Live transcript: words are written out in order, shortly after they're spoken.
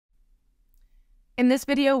In this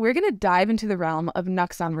video, we're going to dive into the realm of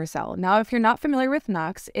Nuxt on Vercel. Now, if you're not familiar with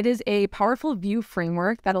Nuxt, it is a powerful view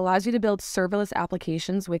framework that allows you to build serverless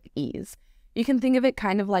applications with ease. You can think of it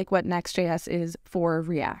kind of like what Next.js is for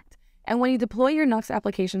React. And when you deploy your Nuxt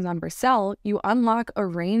applications on Vercel, you unlock a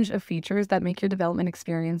range of features that make your development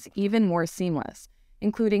experience even more seamless,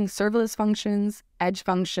 including serverless functions, edge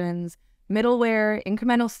functions, middleware,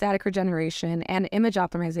 incremental static regeneration, and image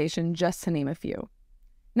optimization, just to name a few.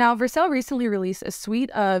 Now, Vercel recently released a suite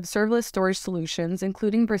of serverless storage solutions,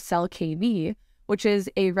 including Vercel KV, which is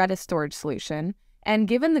a Redis storage solution. And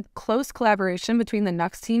given the close collaboration between the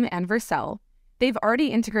Nuxt team and Vercel, they've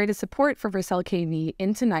already integrated support for Vercel KV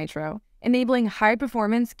into Nitro, enabling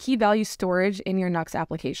high-performance key-value storage in your Nuxt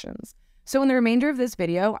applications. So in the remainder of this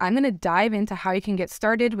video, I'm going to dive into how you can get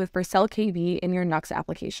started with Vercel KV in your Nuxt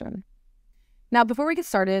application. Now, before we get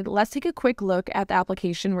started, let's take a quick look at the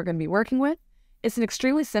application we're going to be working with. It's an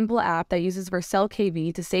extremely simple app that uses Vercel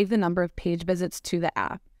KV to save the number of page visits to the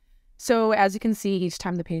app. So as you can see, each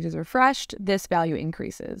time the page is refreshed, this value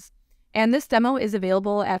increases. And this demo is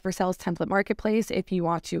available at Vercel's template marketplace if you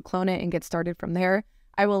want to clone it and get started from there.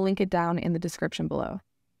 I will link it down in the description below.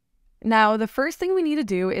 Now, the first thing we need to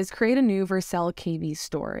do is create a new Vercel KV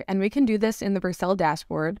store. And we can do this in the Vercel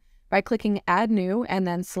dashboard by clicking Add New and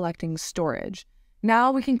then selecting Storage.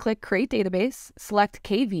 Now we can click Create Database, select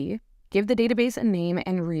KV, give the database a name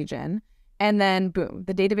and region, and then boom,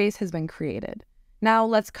 the database has been created. Now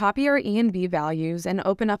let's copy our env values and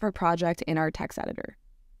open up our project in our text editor.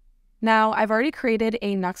 Now I've already created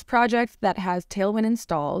a Nuxt project that has Tailwind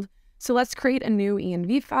installed, so let's create a new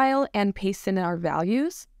env file and paste in our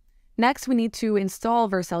values. Next, we need to install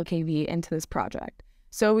Vercel KV into this project.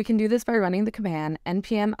 So we can do this by running the command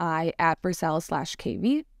npm i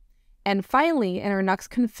 @vercel/kv. And finally, in our Nuxt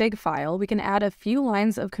config file, we can add a few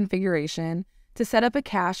lines of configuration to set up a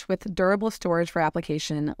cache with durable storage for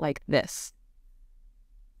application like this.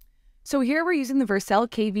 So here we're using the Vercel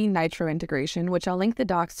KV Nitro integration, which I'll link the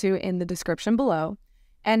docs to in the description below.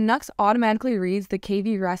 And Nuxt automatically reads the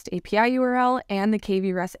KV REST API URL and the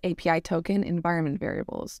KV REST API token environment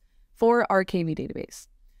variables for our KV database.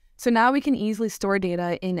 So now we can easily store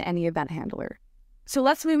data in any event handler. So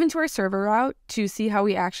let's move into our server route to see how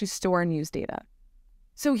we actually store and use data.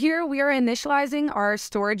 So here we are initializing our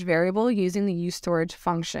storage variable using the useStorage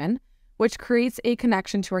function, which creates a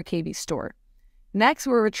connection to our KV store. Next,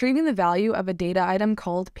 we're retrieving the value of a data item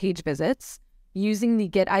called page visits using the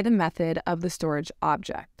getItem method of the storage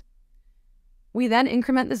object. We then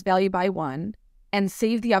increment this value by 1 and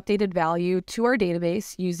save the updated value to our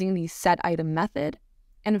database using the setItem method.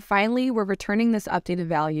 And finally, we're returning this updated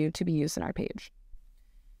value to be used in our page.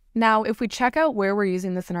 Now, if we check out where we're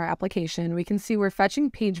using this in our application, we can see we're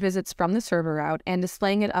fetching page visits from the server route and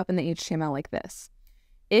displaying it up in the HTML like this.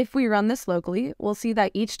 If we run this locally, we'll see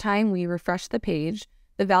that each time we refresh the page,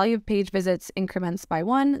 the value of page visits increments by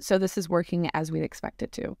 1, so this is working as we'd expect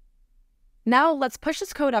it to. Now, let's push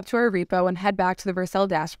this code up to our repo and head back to the Vercel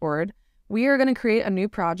dashboard. We are going to create a new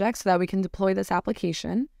project so that we can deploy this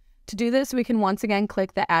application. To do this, we can once again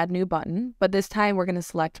click the Add New button, but this time we're going to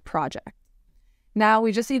select Project. Now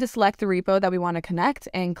we just need to select the repo that we want to connect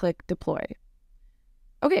and click Deploy.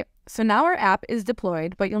 Okay, so now our app is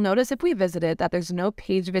deployed, but you'll notice if we visit it that there's no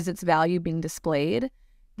page visits value being displayed.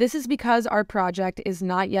 This is because our project is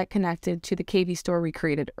not yet connected to the KV store we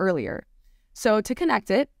created earlier. So to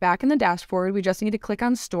connect it, back in the dashboard, we just need to click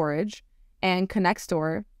on Storage and Connect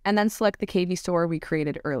Store, and then select the KV store we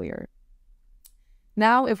created earlier.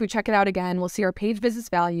 Now, if we check it out again, we'll see our page visits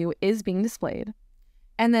value is being displayed.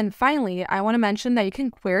 And then finally, I want to mention that you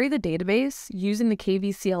can query the database using the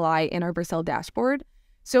KV CLI in our Vercel dashboard.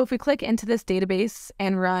 So if we click into this database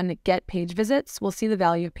and run get page visits, we'll see the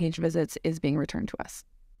value of page visits is being returned to us.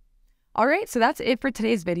 All right, so that's it for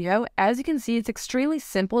today's video. As you can see, it's extremely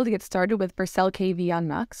simple to get started with Vercel KV on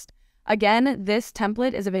Nuxt. Again, this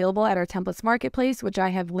template is available at our templates marketplace, which I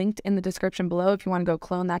have linked in the description below if you want to go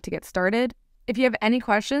clone that to get started. If you have any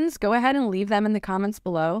questions, go ahead and leave them in the comments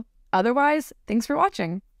below. Otherwise, thanks for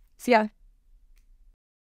watching. See ya.